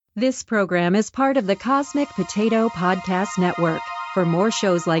This program is part of the Cosmic Potato Podcast Network. For more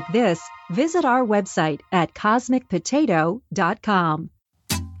shows like this, visit our website at cosmicpotato.com.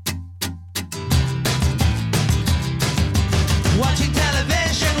 Watching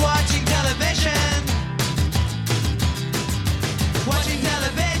television, watching television. Watching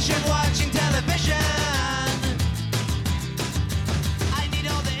television, watching television. I need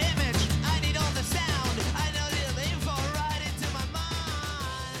all the image, I need all the sound. I know the info right into my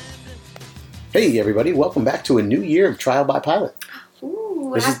mind. Hey everybody, welcome back to a new year of Trial by Pilot.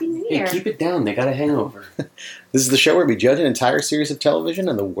 Ooh, This is- Happy New Year. Hey, keep it down. They got a hangover. This is the show where we judge an entire series of television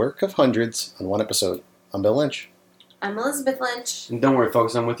and the work of hundreds on one episode. I'm Bill Lynch. I'm Elizabeth Lynch. And don't worry,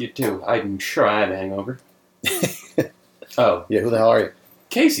 folks. I'm with you, too. I'm sure I have a hangover. Oh, Yeah, who the hell are you?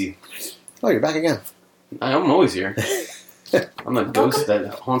 Casey. Oh, you're back again. I'm always here. I'm the ghost that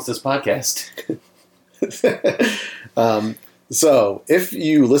haunts this podcast. So, if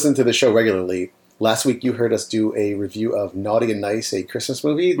you listen to the show regularly, last week you heard us do a review of Naughty and Nice, a Christmas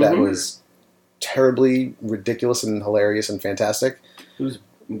movie that Mhm. was terribly ridiculous and hilarious and fantastic. It was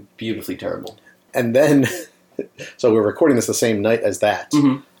beautifully terrible. And then, so we're recording this the same night as that.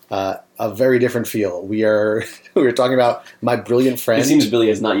 Mhm. A very different feel. We are talking about My Brilliant Friend. It seems Billy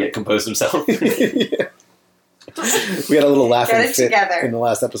has not yet composed himself. Yeah. We had a little laugh Get and it fit together. in the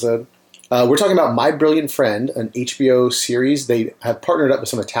last episode. We're talking about My Brilliant Friend, an HBO series. They have partnered up with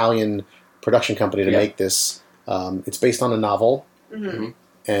some Italian production company to Yeah. make this. It's based on a novel, Mm-hmm.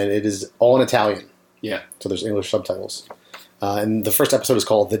 and it is all in Italian. Yeah. So there's English subtitles. And the first episode is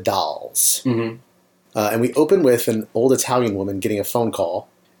called The Dolls. Mm-hmm. And we open with an old Italian woman getting a phone call.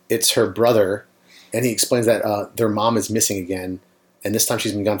 It's her brother, and he explains that their mom is missing again, and this time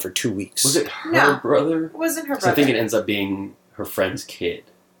she's been gone for 2 weeks. Was it her No. brother? It wasn't her 'Cause brother. I think it ends up being her friend's kid,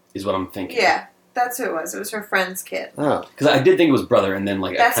 is what I'm thinking. Yeah, that's who it was. It was her friend's kid. Oh, Because I did think it was brother, and then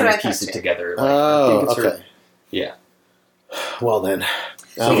like That's I kind what of I thought pieced it too. together. Like, I oh think it's okay. her. Yeah. Well then.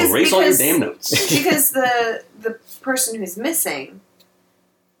 So Because- erase all your because- damn notes. Because the person who's missing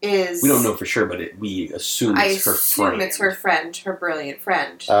is... We don't know for sure, but we assume I it's her assume friend. it's her friend, her brilliant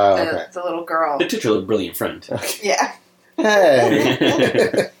friend. Oh, the, okay. the little girl. The titular brilliant friend. Yeah.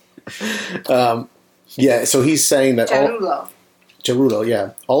 Hey. Yeah, so he's saying that Gianlulo. Jarulo,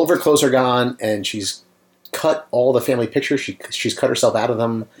 yeah, all of her clothes are gone, and she's cut all the family pictures. She's cut herself out of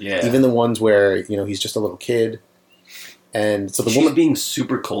them, Yeah. even the ones where he's just a little kid. And so the She's woman, being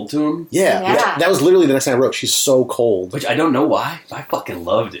super cold to him, yeah, Yeah. that was literally the next thing I wrote. She's so cold. which I don't know why. I fucking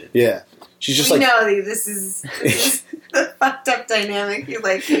loved it. Yeah, she's just we like know this is the fucked up dynamic you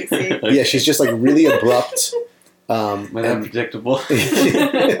like, Casey. yeah, she's just like really abrupt. Am I that predictable?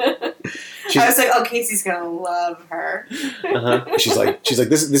 I was like, oh, Casey's gonna love her. uh-huh. She's like this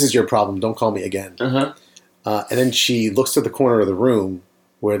is your problem. Don't call me again. Uh-huh. And then she looks to the corner of the room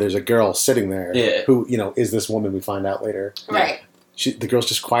where there's a girl sitting there. Yeah. Who is this woman? We find out later. Right. The girl's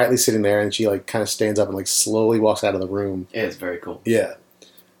just quietly sitting there, and she like kind of stands up and like slowly walks out of the room. Yeah, it's very cool. Yeah.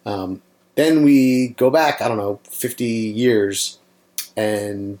 Then we go back, I don't know, 50 years,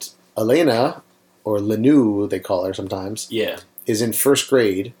 and Elena, or Lenu, they call her sometimes, Yeah. is in first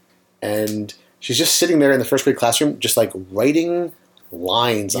grade, and she's just sitting there in the first grade classroom, just like writing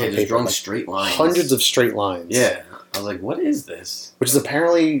lines Yeah, on just paper, drawing like straight lines. hundreds of straight lines. Yeah. I was like, what is this? Which is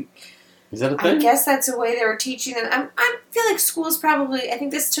apparently, Is that a I thing? guess that's the way they were teaching them. I feel like school's probably, I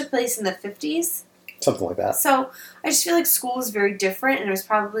think this took place in the 50s. something like that. So I just feel like school is very different, and it was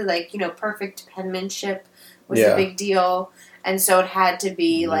probably like, perfect penmanship was Yeah. a big deal. And so it had to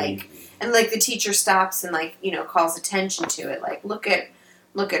be like, Maybe. and like the teacher stops and like, calls attention to it. Like, look at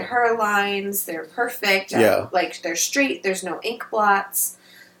her lines. They're perfect. Yeah. Like, they're straight. There's no ink blots.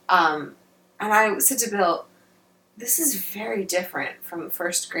 And I said to Bill, this is very different from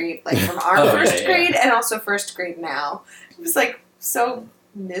first grade, like from our Oh, yeah, first yeah. grade and also first grade now. It was like so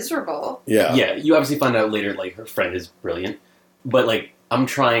miserable. Yeah. Yeah, you obviously find out later, like, her friend is brilliant. But, like, I'm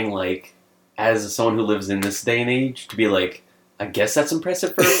trying, like, as someone who lives in this day and age, to be like, I guess that's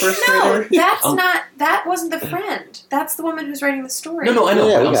impressive for a first No, grader. that's Um, not. That wasn't the friend. That's the woman who's writing the story. No, I know.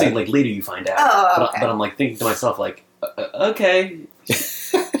 Yeah, but we I'm got saying, it. like, later you find out. Oh, okay. But I'm, like, thinking to myself, like, okay,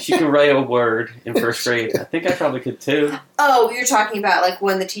 she can write a word in first grade. I think I probably could, too. Oh, you're talking about like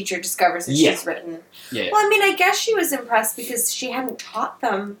when the teacher discovers that Yeah. she's written. Yeah. Well, I mean, I guess she was impressed because she hadn't taught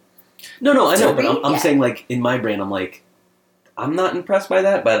them. No, I know, but read I'm yet. saying, like, in my brain, I'm like, I'm not impressed by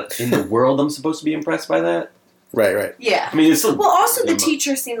that, but in the world, I'm supposed to be impressed by that. Right. Yeah. I mean, it's still... Well, also the Yeah, but-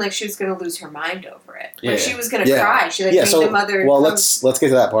 teacher seemed like she was going to lose her mind over it. Yeah. Like she was going to Yeah. cry. She like Yeah. made So the mother. well, come- let's get to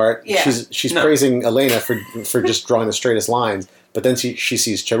that part. Yeah. She's No. praising Elena for just drawing the straightest lines, but then she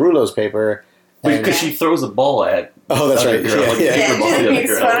sees Charulo's paper. And Because she throws a ball at Oh, that's Other right. girl, like, Yeah. Paper ball, the other makes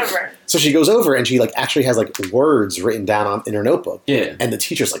girl. fun of her. So she goes over and she like actually has like words written down in her notebook. Yeah. And the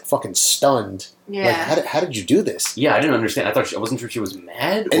teacher's like fucking stunned. Yeah. Like, how did you do this? Yeah, I didn't understand. I wasn't sure if she was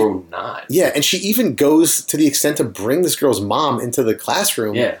mad or not. Yeah, and she even goes to the extent to bring this girl's mom into the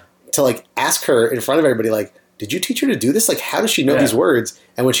classroom Yeah. to like ask her in front of everybody, like, did you teach her to do this? Like, how does she know Yeah. these words?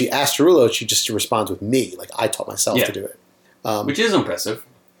 And when she asks Cirulo, she just responds with me, like I taught myself Yeah. to do it. Which is impressive.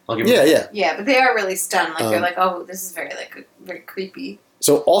 I'll give Yeah, yeah. Yeah, but they are really stunned. Like they're Um, like, "Oh, this is very creepy."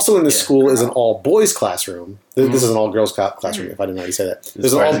 So also in this Yeah. school is an all boys classroom. This Mhm. is an all girls classroom. If I didn't already say that, This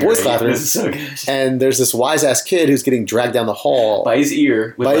there's an part all is boys great. classroom, This is so good. and there's this wise ass kid who's getting dragged down the hall. By his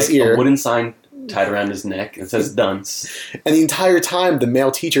ear, with By his like ear. a wooden sign tied around his neck and it says dunce. And the entire time, the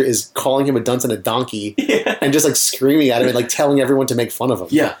male teacher is calling him a dunce and a donkey, Yeah. and just like screaming at him and like telling everyone to make fun of him.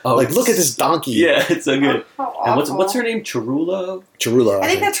 Yeah. Oh, Like, look at this donkey. Yeah, it's so good. How And awful. what's her name? Chirulo? Cirulo. I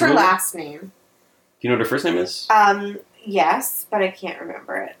think that's her Really? last name. Do you know what her first name is? Yes, but I can't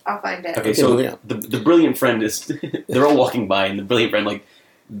remember it. I'll find it. Okay, Okay, so moving on. the brilliant friend is they're all walking by and the brilliant friend like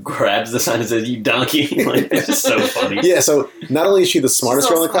grabs the sign and says, "You donkey!" Like it's just so funny. Yeah, so not only is she the smartest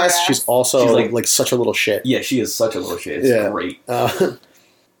She's girl a in the class, smartass. she's also She's like such a little shit. Yeah, she is such a little shit. It's Yeah. great.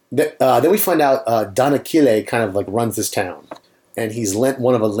 Then we find out Don Achille kind of like runs this town, and he's lent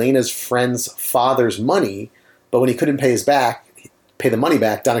one of Elena's friend's father's money, but when he couldn't pay the money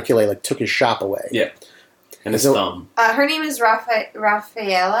back, Don Achille like took his shop away. Yeah. And his So- thumb. Her name is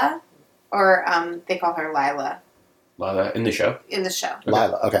Rafaela, or they call her Lila In the show. in the show.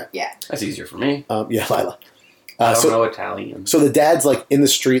 Lila, okay, That's easier for me. yeah, Lila. I don't So, know Italian. so the dad's like in the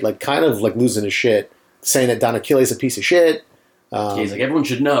street, like kind of like losing his shit, saying that Don Achille's a piece of shit. He's like, everyone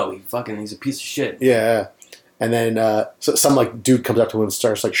should know. He's a piece of shit. Yeah, and then so some like dude comes up to him and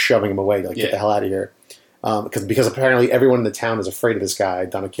starts like shoving him away, like get Yeah. the hell out of here, because apparently everyone in the town is afraid of this guy,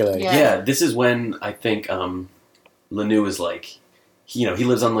 Don Achille. Yeah. Yeah, this is when I think Lanu is like, he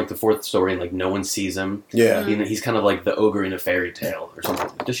lives on like the fourth story and like no one sees him. Yeah. He's kind of like the ogre in a fairy tale or something.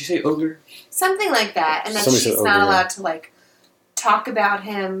 Does she say ogre? Something like that, and then Somebody she's said not over, allowed to like talk about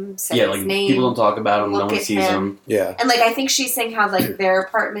him, say Yeah, his like name, people don't talk about him. No look one at sees him. him. Yeah. and like I think she's saying how like their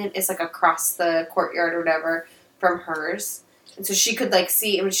apartment is like across the courtyard or whatever from hers, and so she could like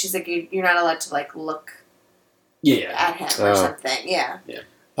see. I mean, she's like, you're not allowed to like look Yeah. at him or Oh. something. Yeah,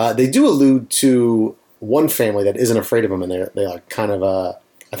 They do allude to one family that isn't afraid of him, and they're like kind of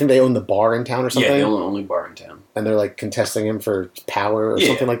I think they own the bar in town or something, Yeah, the only bar in town. and they're like contesting him for power or Yeah.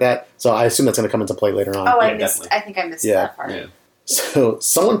 something like that. So I assume that's going to come into play later on. Oh, Yeah, I missed. definitely. I think I missed Yeah. that part. Yeah. So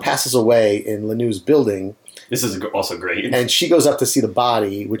someone passes away in Lanu's building, This is also great. and she goes up to see the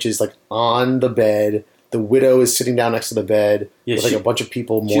body, which is like on the bed. The widow is sitting down next to the bed Yeah, with like she- a bunch of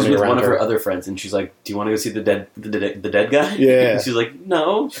people She's mourning with around one of her her. other friends, and she's like, "Do you want to go see the dead guy?" Yeah. And she's like,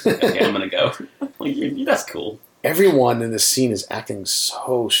 "No." She's like, "Okay, I'm gonna go." Like, that's cool. Everyone in this scene is acting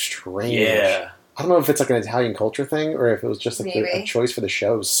so strange. Yeah. I don't know if it's like an Italian culture thing or if it was just like a Maybe. choice for the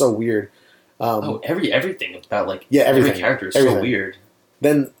show. It was so weird. Everything about like Yeah, every everything. character is Everything. so weird.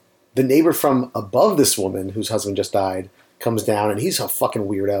 Then the neighbor from above this woman whose husband just died comes down, and he's a fucking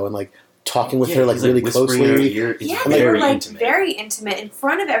weirdo and like talking with her like he's, really whispering in her closely. ear. It's Yeah, And they very were like intimate. very intimate in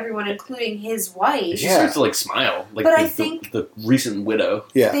front of everyone, including his wife. She Yeah. starts to like smile, like But the, I think- the recent widow.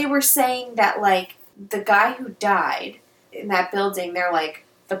 Yeah, They were saying that like the guy who died in that building, they're like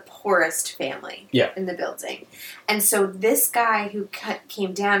the poorest family Yeah. in the building, and so this guy who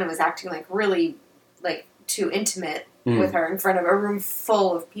came down and was acting like really like too intimate Mm. with her in front of a room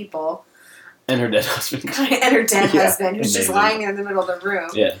full of people, And her dead husband. and her dead Yeah, husband who's just amazing. lying there in the middle of the room.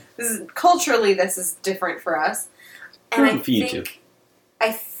 Yeah. This is culturally this is different for us, and I For you too.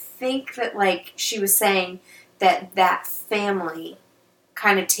 think that like she was saying that family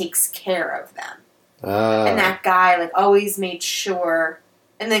kind of takes care of them. And that guy like always made sure,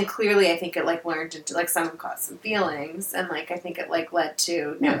 and then clearly I think it like learned into like someone caught some feelings, and like I think it like led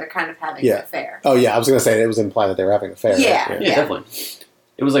to now Yeah. they're kind of having Yeah. an affair. Oh yeah, I was gonna say it was implied that they were having an affair. right? Yeah. Yeah, Yeah. definitely.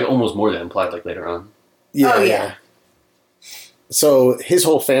 It was like almost more than implied, like later on. Yeah, Oh, yeah. yeah. So his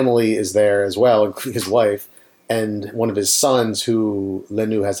whole family is there as well, including his wife and one of his sons, who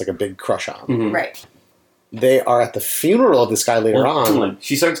Lenu has like a big crush on. Mhm. Right. They are at the funeral of this guy later Well, on. hold on.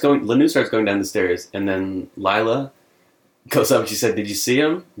 Lanu starts going down the stairs, and then Lila goes up and she said, "Did you see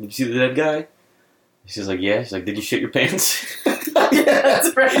him? Did you see the dead guy?" She's like, "Yeah." She's like, "Did you shit your pants?" Yeah,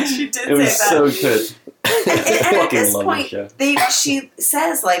 that's right. She did It was say so that. good. And I at fucking this love point, this show. she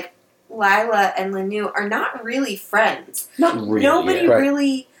says like Lila and Lanu are not really friends. Not really. Nobody yeah. Right.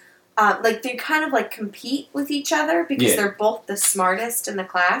 really. Like they kind of like compete with each other because Yeah. they're both the smartest in the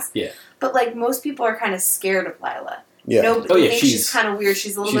class. Yeah. But like most people are kind of scared of Lila. Yeah. Nobody Oh, yeah, thinks she's kind of weird.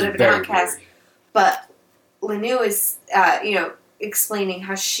 She's a little She's bit of an very outcast. weird. But Lanu is, explaining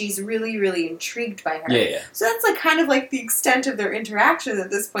how she's really, really intrigued by her. Yeah. So that's like kind of like the extent of their interaction at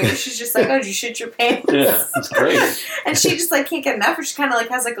this point. She's just like, oh, did you shit your pants? Yeah, it's great. And she just like can't get enough. Or she kind of like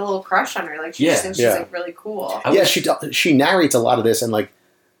has like a little crush on her. Like she just thinks she's like really cool. She narrates a lot of this, and like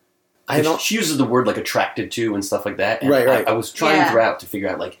she uses the word like attracted to and stuff like that. And right. I was trying throughout to figure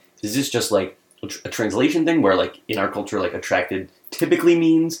out like, is this just like a translation thing where like in our culture like attracted typically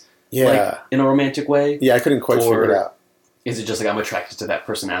means like in a romantic way? Yeah, I couldn't quite figure it out. Is it just like I'm attracted to that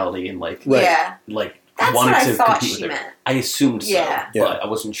personality and like Right. like That's wanted what I to thought compete she with her? meant. I assumed so, Yeah. but I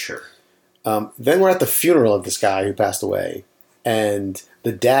wasn't sure. Then we're at the funeral of this guy who passed away, and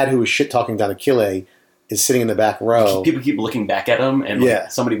the dad who was shit talking Donna Kille is sitting in the back row. People keep looking back at him, and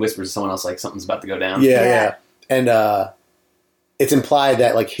like, somebody whispers to someone else like something's about to go down. Yeah. And it's implied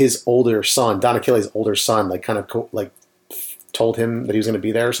that like his older son, Donna Kille's older son, like kind of told him that he was going to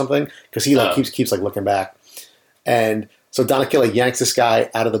be there or something, because he like keeps like looking back, and so Donna Kille yanks this guy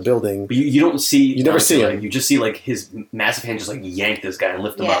out of the building. But you don't see... You never see him. You just see, like, his massive hand just, like, yank this guy and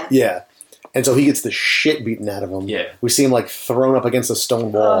lift him up. Yeah. And so he gets the shit beaten out of him. Yeah. We see him, like, thrown up against a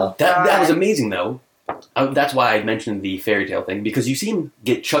stone wall. That was amazing, though. That's why I mentioned the fairy tale thing, because you see him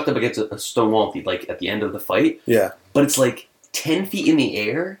get chucked up against a stone wall at the end of the fight. Yeah. But it's, like, 10 feet in the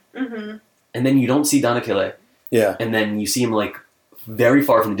air, Mm-hmm. and then you don't see Donna Kille. Yeah. And then you see him, like, very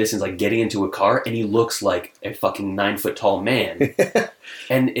far from the distance, like, getting into a car, and he looks like a fucking 9-foot-tall man.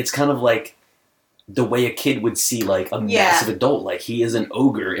 And it's kind of like the way a kid would see, like, a massive adult. Like, he is an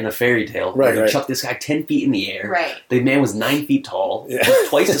ogre in a fairy tale. Right, They chucked this guy 10 feet in the air. Right. The man was 9 feet tall. Yeah. Was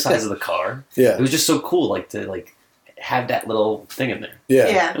twice the size of the car. Yeah. It was just so cool, like, to, like, have that little thing in there.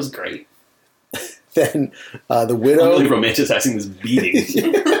 Yeah. It was great. Then the I'm widow... really romanticizing this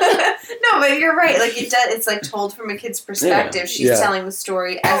beating. No, but you're right. Like it's like told from a kid's perspective. She's telling the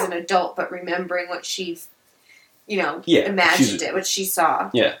story as an adult, but remembering what she, imagined what she saw.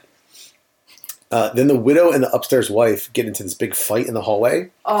 Yeah. Then the widow and the upstairs wife get into this big fight in the hallway.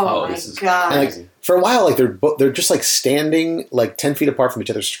 Oh my god! And, like, for a while, like they're just like standing like 10 feet apart from each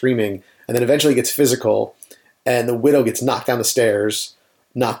other, screaming, and then eventually it gets physical, and the widow gets knocked down the stairs,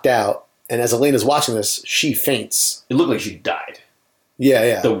 knocked out, and as Elena's watching this, she faints. It looked like she died.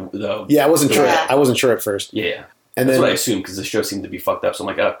 Yeah. I wasn't sure. I wasn't sure at first. Yeah. And that's then, what I assumed, because the show seemed to be fucked up. So I'm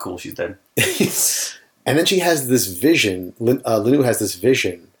like, oh, cool, she's dead. And then she has this vision. Lanu has this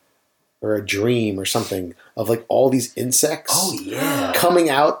vision, or a dream, or something, of like all these insects. Oh yeah. Coming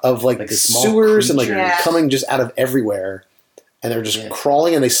out of like the small sewers and like creatures. coming just out of everywhere, and they're just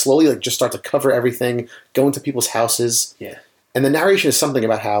crawling, and they slowly like just start to cover everything, go into people's houses. Yeah. And the narration is something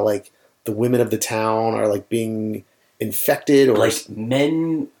about how like the women of the town are like being infected, or like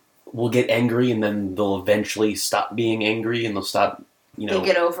men will get angry and then they'll eventually stop being angry and they'll stop, they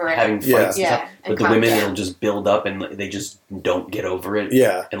get over it. having fights and stuff. and But the women will just build up and they just don't get over it.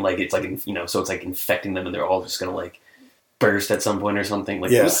 Yeah. And like it's like so it's like infecting them and they're all just gonna like burst at some point or something.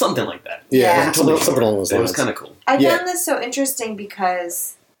 Like it was something like that. Yeah. Something along those lines. It was kind of cool. I found this so interesting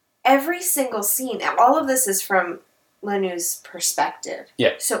because every single scene, all of this is from Lanu's perspective.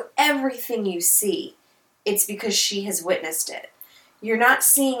 Yeah. So everything you see, it's because she has witnessed it. You're not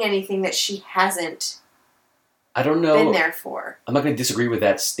seeing anything that she hasn't I don't know. been there for. I'm not going to disagree with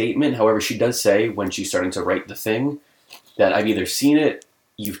that statement. However, she does say when she's starting to write the thing that I've either seen it,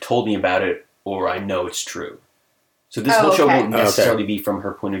 you've told me about it, or I know it's true. So this whole show won't necessarily be from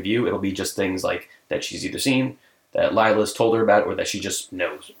her point of view. It'll be just things like that she's either seen, that Lila's told her about, or that she just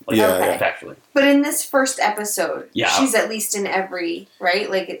knows, like factually. But in this first episode, Yeah. she's at least in every, right?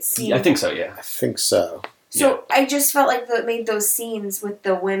 Like it seems. Yeah, I think so, yeah. I think so. So I just felt like that made those scenes with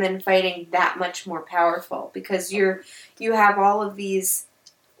the women fighting that much more powerful because you have all of these,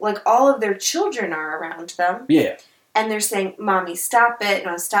 like all of their children are around them. Yeah. And they're saying, "Mommy, stop it!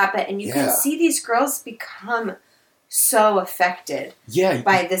 No, stop it!" And you can see these girls become so affected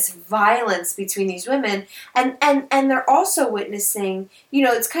by this violence between these women, and they're also witnessing.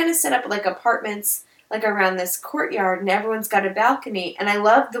 It's kind of set up like apartments, like around this courtyard, and everyone's got a balcony. And I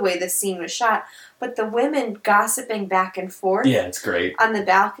love the way this scene was shot. But the women gossiping back and forth, it's great on the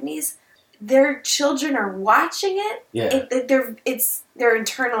balconies. Their children are watching it. Yeah, they're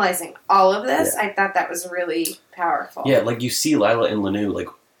internalizing all of this. I thought that was really powerful. Yeah, like you see Lila and Lanu, like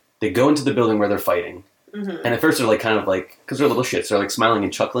they go into the building where they're fighting, and at first they're like kind of like because they're little shits, they're like smiling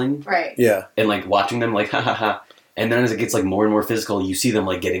and chuckling, right? Yeah, and like watching them like ha ha ha, and then as it gets like more and more physical, you see them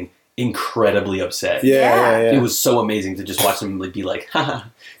like getting incredibly upset. Yeah. It was so amazing to just watch them like be like ha ha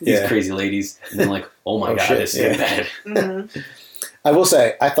these crazy ladies, and then like oh my god, shit. it's so bad. Mm-hmm. I will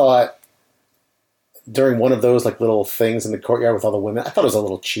say, I thought during one of those like little things in the courtyard with all the women, I thought it was a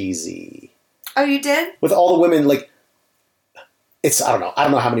little cheesy. Oh, you did? With all the women, like, I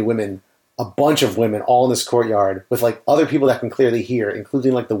don't know how many women, a bunch of women all in this courtyard with, like, other people that can clearly hear,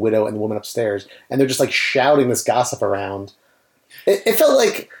 including, like, the widow and the woman upstairs. And they're just, like, shouting this gossip around. It felt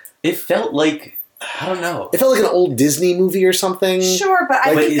like... I don't know. It felt like an old Disney movie or something. Sure, but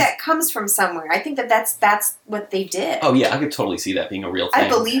I think that comes from somewhere. I think that's what they did. Oh, yeah, I could totally see that being a real thing. I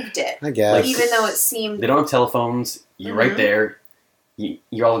believed it. I guess. Like, even though it seemed... They don't have telephones. You're right there.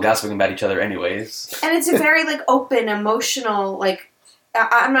 You're all gossiping about each other anyways. And it's a very, like, open, emotional, like...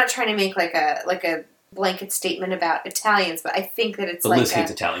 I'm not trying to make, like a blanket statement about Italians, but I think that it's but like Liz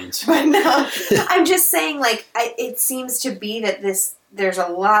hates Italians. But no, I'm just saying, like, it seems to be that there's a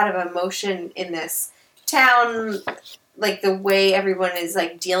lot of emotion in this town, like the way everyone is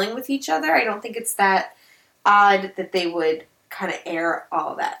like dealing with each other. I don't think it's that odd that they would kind of air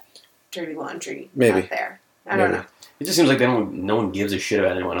all that dirty laundry out there. I don't know. It just seems like no one gives a shit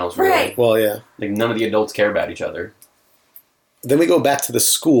about anyone else, really. Right. Well, yeah. Like, none of the adults care about each other. Then we go back to the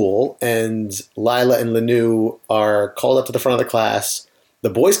school, and Lila and Lanu are called up to the front of the class.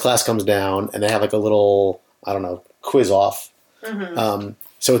 The boys' class comes down, and they have like a little, I don't know, quiz off. Mm-hmm.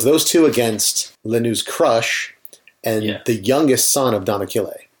 So it's those two against Lanu's crush and the youngest son of Don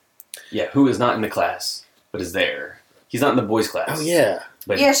Achille. Yeah, who is not in the class, but is there. He's not in the boys' class. Oh, yeah.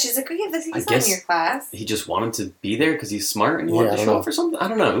 But yeah, she's like, he's not in your class. He just wanted to be there because he's smart and he wanted to show up for something? I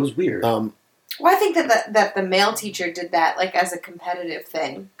don't know. It was weird. Well, I think that the male teacher did that like as a competitive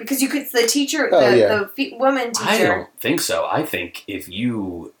thing because the teacher, the woman teacher. I don't think so. I think I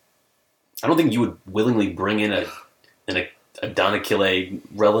don't think you would willingly bring in a Don Achille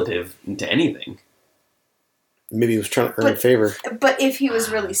relative into anything. Maybe he was trying to earn favor. But if he was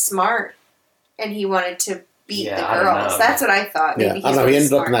really smart and he wanted to beat the girls, that's what I thought. Maybe he's I don't know. really He ended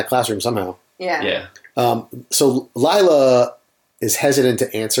smart. up in that classroom somehow. Yeah. So Lila is hesitant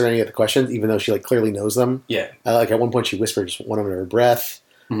to answer any of the questions, even though she like clearly knows them. Yeah. Like at one point, she whispers one under her breath.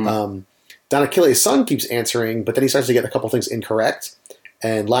 Mm-hmm. Don Achille's son keeps answering, but then he starts to get a couple things incorrect,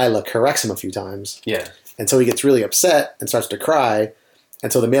 and Lila corrects him a few times. Yeah. And so he gets really upset and starts to cry.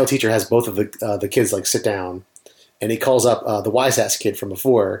 And so the male teacher has both of the kids like sit down, and he calls up the wise ass kid from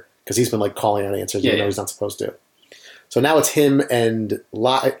before because he's been like calling out answers even though he's not supposed to. So now it's him and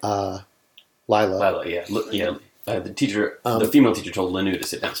Lila. Lila, yeah. The teacher, the female teacher, told Lanu to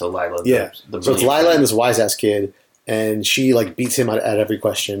sit down. So Lila, so it's Lila and this wise ass kid, and she like beats him at every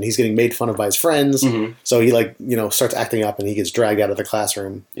question. He's getting made fun of by his friends, so he like starts acting up, and he gets dragged out of the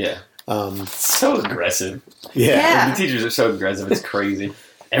classroom. Yeah, so aggressive. Yeah. The teachers are so aggressive. It's crazy.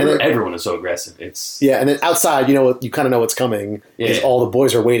 Everyone is so aggressive. It's and then outside, you kind of know what's coming. Is all the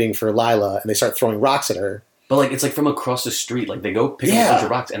boys are waiting for Lila, and they start throwing rocks at her. But like it's like from across the street. Like they go pick up a bunch of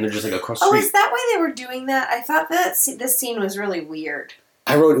rocks, and they're just like across the street. Oh, is that why they were doing that? I thought that this scene was really weird.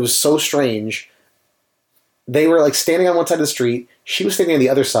 I wrote it was so strange. They were like standing on one side of the street. She was standing on the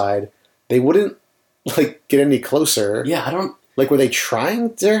other side. They wouldn't like get any closer. Yeah, I don't. Like, were they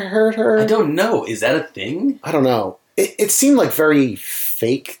trying to hurt her? I don't know. Is that a thing? I don't know. It seemed like very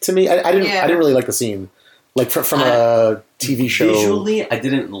fake to me. I didn't really like the scene. Like from a TV show. Visually, I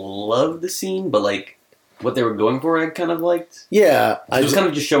didn't love the scene, but like what they were going for, I kind of liked. Yeah, it was kind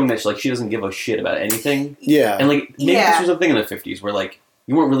of just showing that she doesn't give a shit about anything. Yeah, and like maybe this was a thing in the 50s where like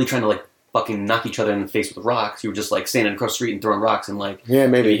you weren't really trying to like fucking knock each other in the face with rocks. You were just like standing across the street and throwing rocks and like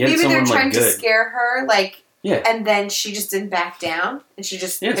maybe they're trying to scare her like. Yeah. And then she just didn't back down, and she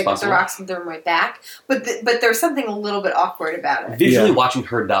just picked up the rocks and threw them right back. But there was something a little bit awkward about it. Visually, watching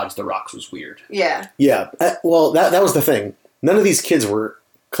her dodge the rocks was weird. Yeah. Yeah. Well, that was the thing. None of these kids were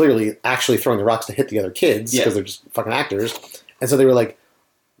clearly actually throwing the rocks to hit the other kids because they're just fucking actors, and so they were like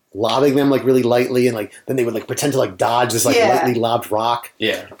lobbing them like really lightly, and like then they would like pretend to like dodge this like lightly lobbed rock.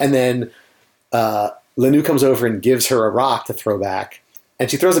 Yeah. And then Lanu comes over and gives her a rock to throw back. And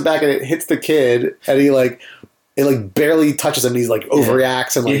she throws it back, and it hits the kid, and it barely touches him. And he's like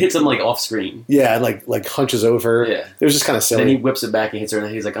overreacts, and like it hits him like off screen. Yeah, and like hunches over. Yeah, it was just kind of silly. And then he whips it back and hits her,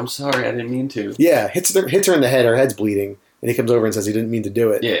 and he's like, "I'm sorry, I didn't mean to." Yeah, hits her in the head. Her head's bleeding, and he comes over and says he didn't mean to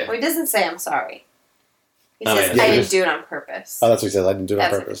do it. Yeah, well, he doesn't say I'm sorry. He says I didn't do it on purpose. Oh, that's what he says. I didn't do it on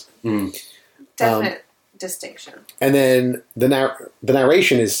purpose. Definite distinction. And then the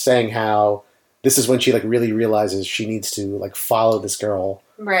narration is saying how this is when she like really realizes she needs to like follow this girl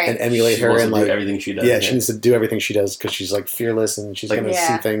and emulate her and like do everything she does. Yeah, she needs to do everything she does because she's like fearless and she's going to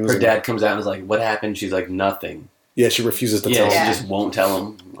see things. Her dad comes out and is like, "What happened?" She's like, "Nothing." Yeah, she refuses to tell him. She just won't tell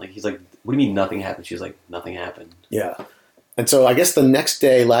him. Like he's like, "What do you mean nothing happened?" She's like, "Nothing happened." Yeah. And so I guess the next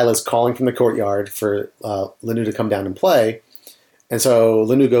day Lila's calling from the courtyard for Lanu to come down and play. And so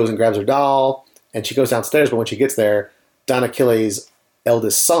Lanu goes and grabs her doll and she goes downstairs, but when she gets there, Don Achille's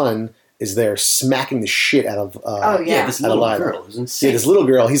eldest son is there smacking the shit out of yeah. This out of little Lila. girl is insane. Yeah, this little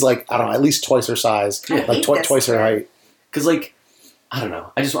girl. He's like, I don't know, at least twice her size, I like hate this twice her kid. height. Because, like, I don't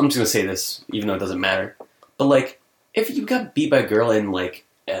know. I'm just going to say this, even though it doesn't matter. But, like, if you got beat by a girl in, like,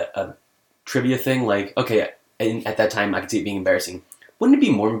 a trivia thing, like, okay, and at that time, I could see it being embarrassing. Wouldn't it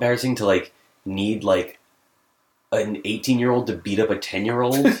be more embarrassing to, like, need, like, an 18-year-old to beat up a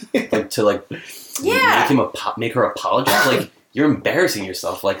 10-year-old? Like, to, like, Yeah. make her apologize? Like, you're embarrassing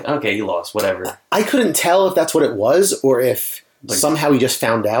yourself. Like, okay, you lost, whatever. I couldn't tell if that's what it was or if Like- somehow he just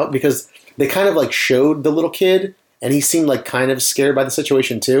found out because they kind of like showed the little kid and he seemed like kind of scared by the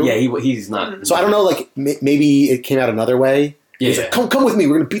situation too. Yeah, he's not. So I don't know, like maybe it came out another way. Yeah. He's like, come with me.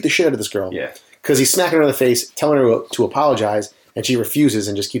 We're gonna beat the shit out of this girl. Yeah. Because he's smacking her in the face, telling her to apologize, and she refuses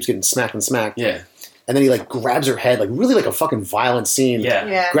and just keeps getting smacked and smacked. Yeah. And then he like grabs her head, like really like a fucking violent scene. Yeah.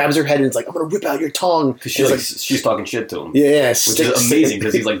 Yeah. Grabs her head and it's like, I'm gonna rip out your tongue. Because And she's talking shit to him. yeah, Which is amazing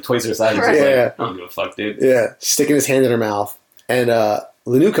because he's like twice her size. He's Right. like, Yeah. I don't give a fuck, dude. Yeah, sticking his hand in her mouth. And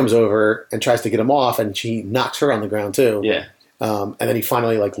Lanu comes over and tries to get him off, and she knocks her on the ground too. Yeah. And then he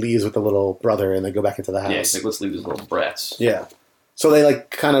finally like leaves with the little brother, and they go back into the house. Yeah, he's like, let's leave these little brats. Yeah. So they like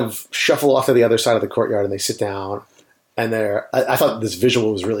kind of shuffle off to the other side of the courtyard, and they sit down. And I thought this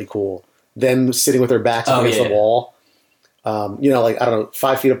visual was really cool. Them sitting with their backs up against the wall. Like I don't know,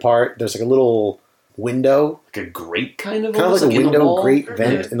 5 feet apart. There's like a little window, Like a grate kind of? kind of almost, like a in the window wall? grate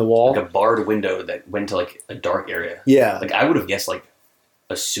vent in the wall. Like a barred window that went to like a dark area. Yeah. Like I would have guessed like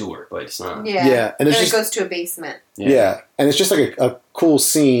a sewer, but it's not. Yeah. Yeah, and it's it just- goes to a basement. Yeah. And it's just like a cool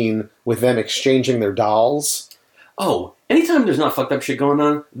scene with them exchanging their dolls. Oh, anytime there's not fucked up shit going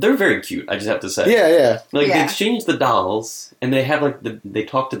on, they're very cute. I just have to say. Yeah, yeah, Like they Yeah. exchange the dolls, and they have like they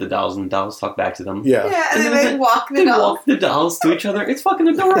talk to the dolls, and the dolls talk back to them. yeah. Yeah, and And then then they walk the They dog. walk the dolls to each other. It's fucking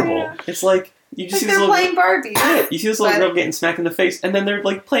adorable. Yeah. It's like you just Like see they're this little playing Barbie. Yeah, you see this little But- girl getting smacked in the face, and then they're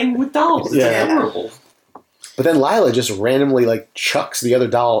like playing with dolls. It's Yeah. adorable. But then Lila just randomly like chucks the other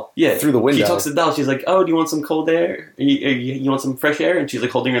doll Yeah, through the window. She talks to the doll. She's like, "Oh, do you want some cold air? You want some fresh air?" And she's like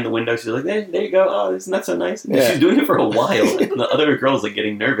holding her in the window. She's like, "There you go. Oh, isn't that so nice?" And Yeah. she's doing it for a while, and the other girl's like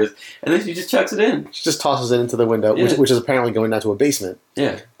getting nervous, and then she just chucks it in. She just tosses it into the window, Yeah. which is apparently going down to a basement.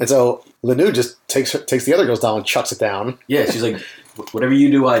 Yeah, And so Lanu just takes the other girl's doll and chucks it down. yeah. She's like, "Whatever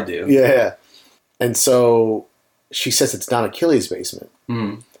you do, I do." Yeah. And so she says it's Don Achilles' basement.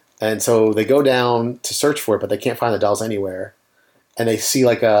 Mm. And so they go down to search for it, but they can't find the dolls anywhere. And they see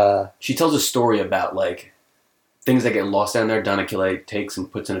like a She tells a story about like things that get lost down there. Don Achille takes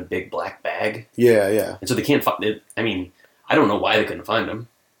and puts in a big black bag, yeah. and so they can't find it. I mean, I don't know why they couldn't find them.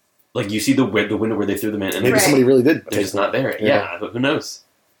 Like you see the window where they threw them in, and Maybe Right. somebody really did they're take just not there. Yeah. Yeah, who knows?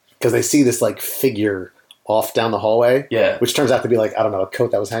 because they see this like figure off down the hallway, Yeah. which turns out to be like, I don't know, a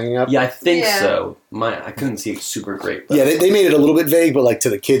coat that was hanging up. Yeah, I think Yeah. so. I couldn't see it super great. But Yeah, they made it a little bit vague, but like to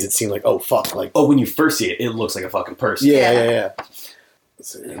the kids, it seemed like, oh fuck, like when you first see it, it looks like a fucking person. yeah.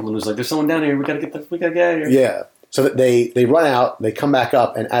 And Lou was like, "There's someone down here. We gotta get out of here." Yeah. So that they run out, they come back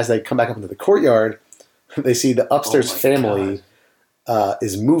up, and as they come back up into the courtyard, they see the upstairs Oh my family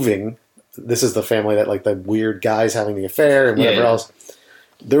is moving. This is the family that like the weird guy's having the affair and whatever Yeah. else.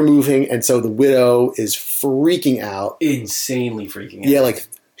 They're moving, and so the widow is freaking out. Insanely freaking out. Yeah, like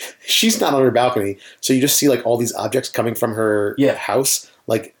she's not on her balcony, so you just see like all these objects coming from her Yeah. house,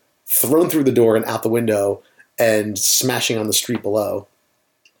 like thrown through the door and out the window, and smashing on the street below.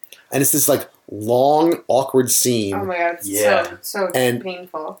 And it's this like long, awkward scene. Oh my god, it's Yeah. so And-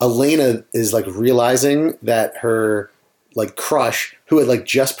 painful. Elena is like realizing that her like crush, who had like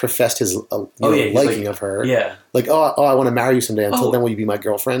just professed his he's liking like- of her, Yeah. like I want to marry you someday. Until Oh. then, will you be my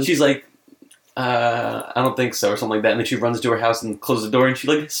girlfriend? She's like, I don't think so, or something like that. And then she runs to her house and closes the door, and she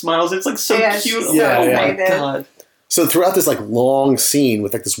like smiles. It's like so Yeah, cute. she's I'm so like, oh my excited. god. So throughout this like long scene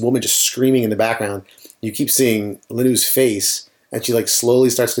with like this woman just screaming in the background, you keep seeing Lanu's face, and she like slowly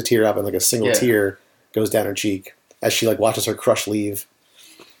starts to tear up, and like a single Yeah. tear goes down her cheek as she like watches her crush leave.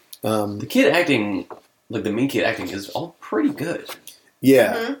 The kid acting, like the main kid acting, is all pretty good.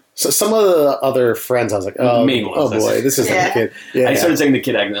 Yeah. Mhm. So some of the other friends, I was like, The oh, main ones, oh that's boy, it. this is like Yeah. a kid. Yeah. I started saying the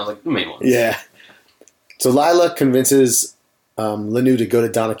kid acting. I was like, the main one. Yeah. So Lila convinces Lanu to go to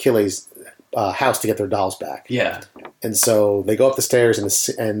Don Achilles' house to get their dolls back. Yeah. And so they go up the stairs,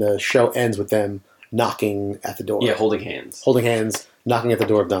 and the show ends with them knocking at the door. Yeah. Holding hands. Holding hands, knocking at the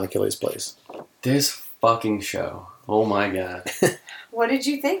door of Don Achilles' place. This fucking show. Oh my god. What did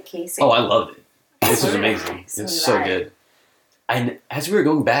you think, Casey? Oh, I loved it. This was So did I. amazing. So It's did so I. good. And as we were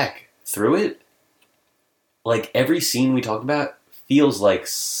going back through it, like every scene we talked about feels like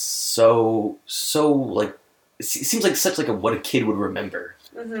so like it seems like such like what a kid would remember.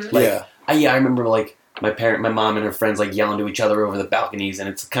 Mhm. Like, Yeah. I remember like my mom and her friends like yelling to each other over the balconies, and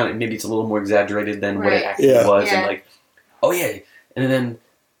it's kind of maybe it's a little more exaggerated than what it actually was, and like, oh yeah, and then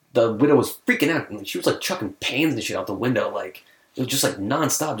the widow was freaking out, and she was like chucking pans and shit out the window, like it was just like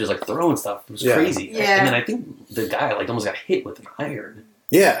nonstop, just like throwing stuff. It was crazy. Yeah. And then I think the guy like almost got hit with an iron.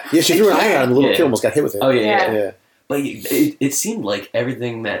 Yeah, she threw an iron, and the little kid almost got hit with it. Oh yeah. But it seemed like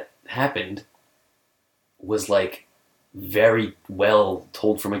everything that happened was like very well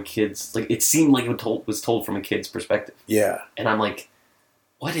told from a kid's, like it seemed like it was told from a kid's perspective. Yeah. And I'm like,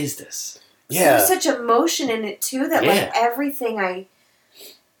 what is this? Yeah. There's such emotion in it too that like everything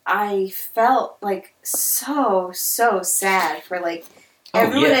I felt like so sad for like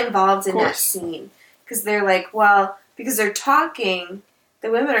everyone involved in that scene, because they're like, well, because they're talking,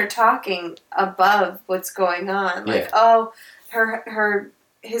 the women are talking above what's going on, like, oh,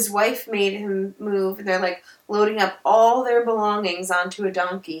 his wife made him move, and they're like loading up all their belongings onto a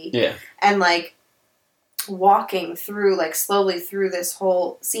donkey, and like walking through, like slowly through this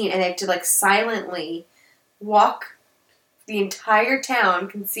whole scene, and they have to like silently walk. The entire town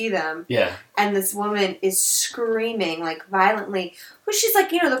can see them. Yeah. And this woman is screaming, like, violently. Well, she's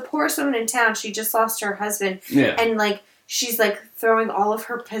like, you know, the poorest woman in town. She just lost her husband. Yeah. And, like, she's, like, throwing all of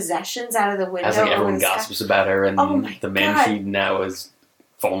her possessions out of the window. As, like, everyone gossips about her. And the man she now is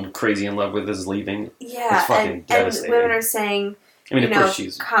fallen crazy in love with is leaving. Yeah. It's fucking devastating. And women are saying, I mean, of course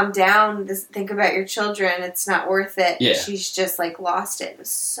she's... calm down. Think about your children. It's not worth it. Yeah. She's just, like, lost it. It was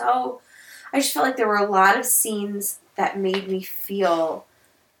so... I just felt like there were a lot of scenes that made me feel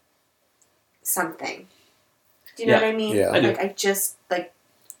something. Do you know what I mean? Yeah, I just like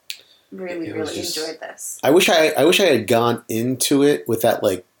really enjoyed this. I wish I had gone into it with that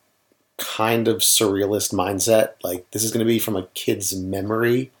like kind of surrealist mindset. Like this is going to be from a kid's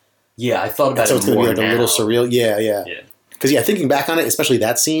memory. Yeah, I thought about it. So it's going to be like now. A little surreal. Yeah. Because thinking back on it, especially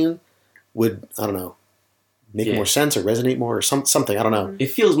that scene, would I don't know. Make more sense or resonate more or something. I don't know. It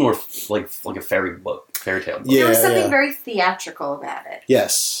feels more like a fairy tale book. There was something very theatrical about it.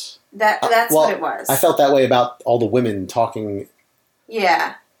 Yes. That's what it was. I felt that way about all the women talking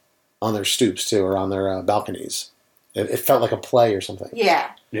on their stoops too, or on their balconies. It felt like a play or something.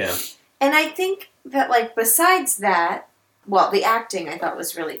 Yeah. Yeah. And I think that like besides that, well, the acting I thought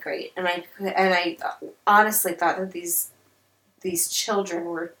was really great. And I honestly thought that these children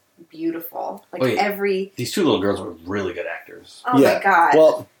were beautiful. Like these two little girls were really good actors. Oh my god.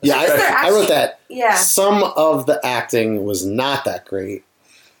 Well, I wrote that. Yeah. Some of the acting was not that great,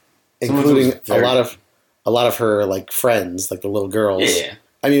 including a lot of her like friends, like the little girls. Yeah.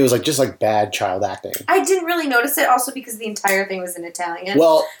 I mean, it was like just like bad child acting. I didn't really notice it, also because the entire thing was in Italian.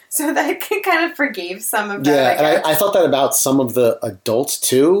 Well, so that kind of forgave some of that. Yeah, and I thought that about some of the adults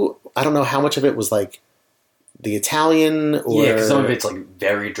too. I don't know how much of it was like the Italian, or because some of it's like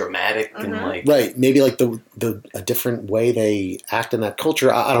very dramatic and like maybe like a different way they act in that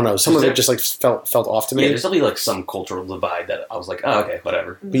culture. I don't know. Some of it just like felt off to me. Yeah, there's definitely like some cultural divide that I was like, oh okay,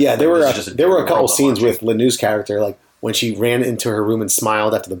 whatever. But yeah, there were a couple scenes with Lanou's character, like when she ran into her room and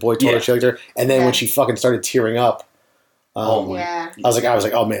smiled after the boy told her she liked her, and then when she fucking started tearing up. I was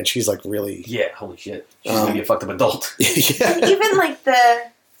like, oh man, she's like really. Yeah, holy shit, she's gonna be a fucked up adult. And even like the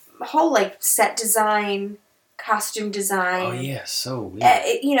whole like set design. Costume design. Oh yeah, so weird.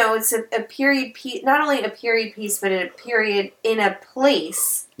 It's a period piece. Not only a period piece, but a period in a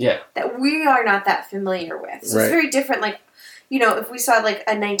place that we are not that familiar with. So it's very different. Like, if we saw like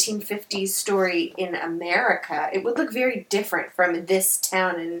a 1950s story in America, it would look very different from this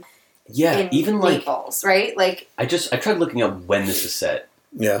town in even Naples, right? Like, I tried looking up when this is set.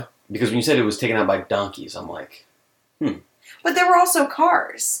 Yeah, because when you said it was taken out by donkeys, I'm like, But there were also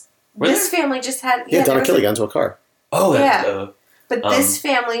cars. This family just had... Donna Kelly got into a car. Oh, yeah. But this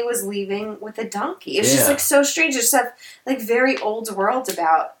family was leaving with a donkey. It was just, like, so strange. There's stuff, like, very old world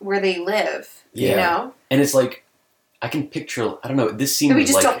about where they live, you know? And it's, like, I can picture... I don't know. This seems like we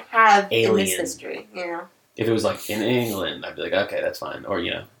just don't have alien. In this history, If it was, like, in England, I'd be like, okay, that's fine. Or,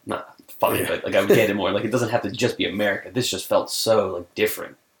 not fine, but, like, I would get it more. Like, it doesn't have to just be America. This just felt so, like,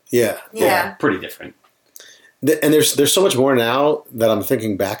 different. Yeah. Pretty different. And there's so much more now that I'm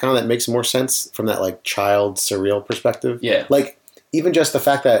thinking back on that makes more sense from that like child surreal perspective. Yeah. Like even just the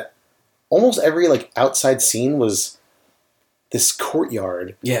fact that almost every like outside scene was this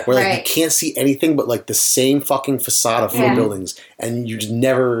courtyard where like you can't see anything but like the same fucking facade of 4 buildings, and you just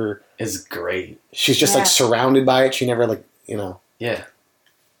never. Is great. She's just like surrounded by it. She never like Yeah.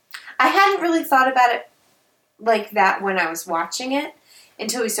 I hadn't really thought about it like that when I was watching it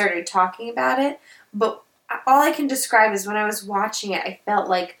until we started talking about it, but. All I can describe is when I was watching it, I felt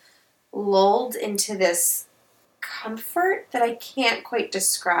like lulled into this comfort that I can't quite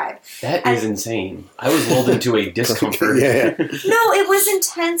describe. That is insane. I was lulled into a discomfort. Yeah. No, it was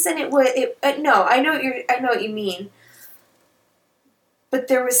intense, and no, I know what you mean. But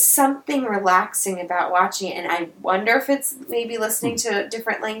there was something relaxing about watching it, and I wonder if it's maybe listening to a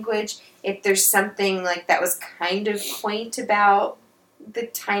different language, if there's something like that was kind of quaint about the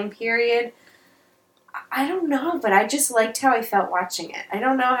time period. I don't know, but I just liked how I felt watching it. I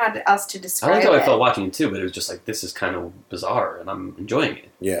don't know how else to describe it. I liked how I felt watching it too, but it was just like, this is kind of bizarre, and I'm enjoying it.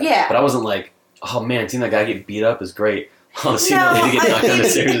 Yeah. But I wasn't like, oh man, seeing that guy get beat up is great. Oh, seeing that lady get knocked down the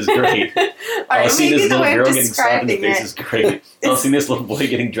stairs is great. Right, seeing this little girl getting slapped in the describing face is great. Seeing this little boy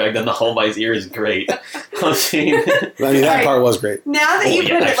getting dragged down the hall by his ear is great. Seeing... I mean, that part was great. Now that you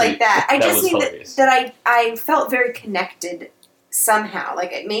put it like that, I that just was mean hilarious. that I felt very connected somehow.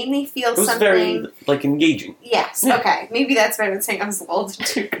 Like, it made me feel It was something. very, like, engaging. Yes, Yeah. okay. Maybe that's better than saying I was lulled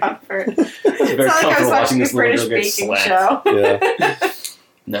into comfort. Very It's not like I was comfortable watching watching this a little British girl get baking slapped. show. Yeah.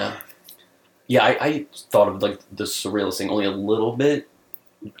 No. Yeah, I thought of, like, the surrealist thing only a little bit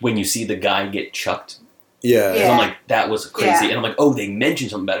when you see the guy get chucked. Yeah. 'Cause I'm like, that was crazy. Yeah. And I'm like, oh, they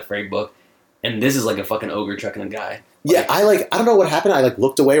mentioned something about a fairy book, and this is like a fucking ogre chucking a guy. Yeah, I don't know what happened. I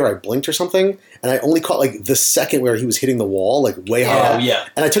looked away or I blinked or something, and I only caught like the second where he was hitting the wall, like way high. Oh, yeah.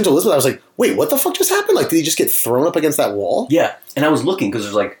 And I turned to Elizabeth. I was like, "Wait, what the fuck just happened? Like, did he just get thrown up against that wall?" Yeah. And I was looking because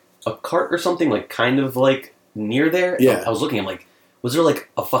there's like a cart or something, like kind of like near there. Yeah. I was looking. I'm like, was there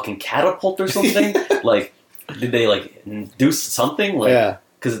like a fucking catapult or something? Like, did they like do something? Like, Yeah.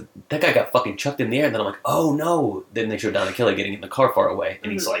 Because that guy got fucking chucked in the air, and then I'm like, oh no. Then they showed Donna Killer getting in the car far away,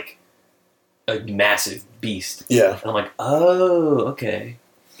 and he's like a massive beast. Yeah. And I'm like, oh, okay.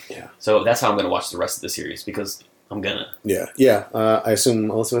 Yeah. So that's how I'm going to watch the rest of the series, because I'm going to. Yeah. Yeah. I assume,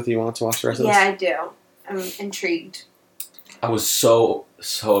 Elizabeth, you want to watch the rest of Yeah, this? I do. I'm intrigued. I was so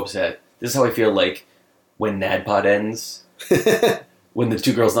upset. This is how I feel like when NADPOD ends, when the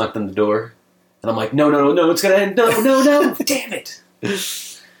two girls knocked on the door, and I'm like, no, it's going to end. No, damn it.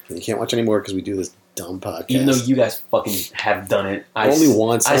 You can't watch anymore because we do this dumb podcast. Even though you guys fucking have done it. Only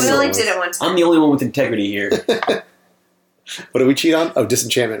once. We only once. did it one time. I'm the only one with integrity here. What did we cheat on? Oh,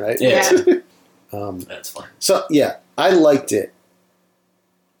 Disenchantment, right? Yeah. Yeah. That's fine. So, yeah, I liked it.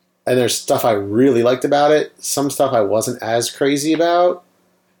 And there's stuff I really liked about it. Some stuff I wasn't as crazy about.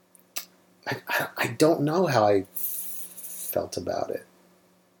 I don't know how I felt about it.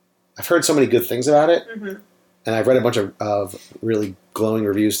 I've heard so many good things about it. Mm-hmm. And I've read a bunch of really glowing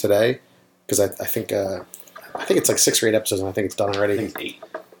reviews today. Because I think it's like 6 or 8 episodes, and I think it's done already. I think it's 8.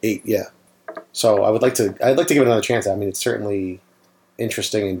 8, yeah. So I'd like to give it another chance. I mean, it's certainly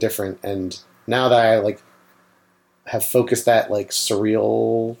interesting and different. And now that I have focused that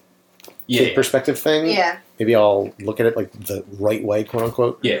surreal kid perspective thing, Yeah. maybe I'll look at it the right way, quote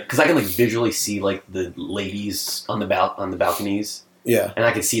unquote. Yeah, because I can visually see the ladies on the balconies, Yeah, and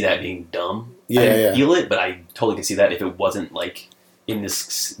I can see that being dumb. Yeah, I didn't yeah. feel it, but I totally can see that if it wasn't in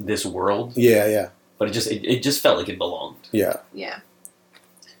this world. yeah. But it just felt like it belonged. Yeah. Yeah.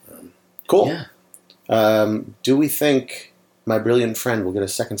 Cool. Yeah. Do we think My Brilliant Friend will get a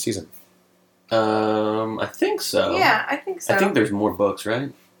second season? I think so. Yeah, I think so. I think there's more books,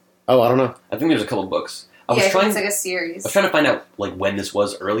 right? Oh, I don't know. I think there's a couple books. I think was it's like a series. trying to find out when this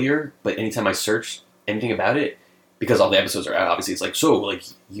was earlier, but anytime I search anything about it, because all the episodes are out, obviously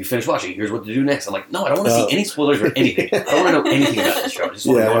it's you finished watching, here's what to do next. I'm like, no, I don't want to see any spoilers or anything. I don't want to know anything about this show. I just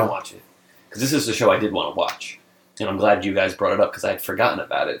want to go and watch it. Because this is the show I did want to watch. And I'm glad you guys brought it up because I had forgotten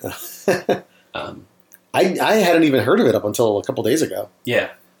about it. I hadn't even heard of it up until a couple days ago. Yeah.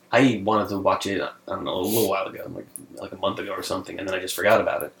 I wanted to watch it, I don't know, a little while ago, like a month ago or something, and then I just forgot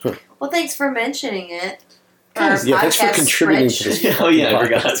about it. Well, thanks for mentioning it. Guys, Yeah, thanks for contributing to this. Oh yeah, I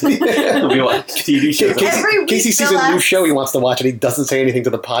forgot. We watch TV shows. Every week Casey sees Bill a new asks- show he wants to watch, and he doesn't say anything to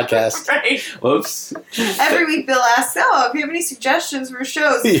the podcast. Right. Whoops. Every week Bill asks, "Oh, if you have any suggestions for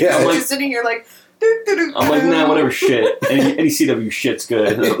shows," Yeah. I'm I'm just sitting here doo-doo-doo. I'm like, nah, whatever, shit. Any CW shit's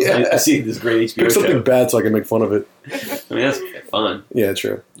good. Yeah. I see this great HBO Pick something show. bad so I can make fun of it. I mean, that's fun. Yeah,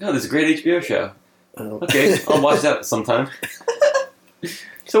 true. No, this is a great HBO show. Oh. Okay, I'll watch that sometime.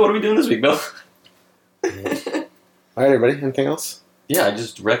 So what are we doing this week, Bill? All right, everybody. Anything else? Yeah, I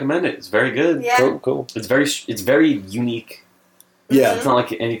just recommend it. It's very good. Yeah. Cool. It's very unique. Yeah. It's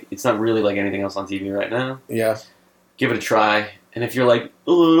not it's not really like anything else on TV right now. Yeah. Give it a try. And if you're like,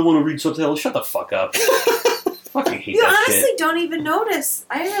 oh, I don't want to read subtitles, shut the fuck up. Fucking hate You that honestly shit. don't even notice.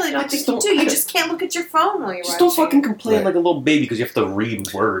 I really don't I think just you don't- do. I You don't- just can't look at your phone while you're Just watching. don't fucking complain Right. like a little baby because you have to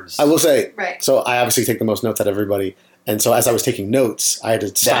read words. I will say, Right. so I obviously take the most notes out of everybody. And so as I was taking notes, I had to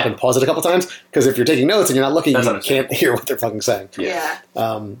stop That- and pause it a couple times. Because if you're taking notes and you're not looking, That's you understandable. can't hear what they're fucking saying. Yeah.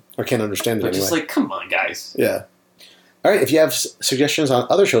 Or can't understand it But anyway. just come on, guys. Yeah. All right, if you have suggestions on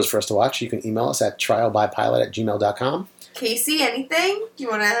other shows for us to watch, you can email us at trialbypilot@gmail.com. Casey, anything? Do you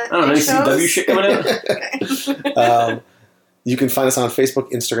want to? I don't know, any CW shit coming out? You can find us on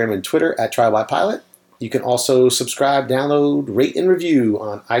Facebook, Instagram, and Twitter at Trial by Pilot. You can also subscribe, download, rate, and review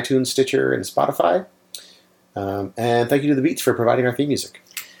on iTunes, Stitcher, and Spotify. And thank you to The Beats for providing our theme music.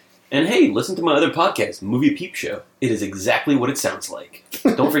 And hey, listen to my other podcast, Movie Peep Show. It is exactly what it sounds like.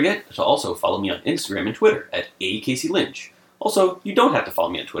 Don't forget to also follow me on Instagram and Twitter at @ACaseyLynch. Also, you don't have to follow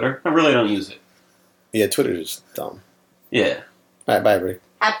me on Twitter. I really don't use it. Yeah, Twitter is dumb. Yeah. All right, bye, everybody.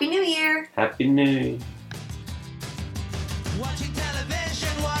 Happy New Year. Happy New Year. Watching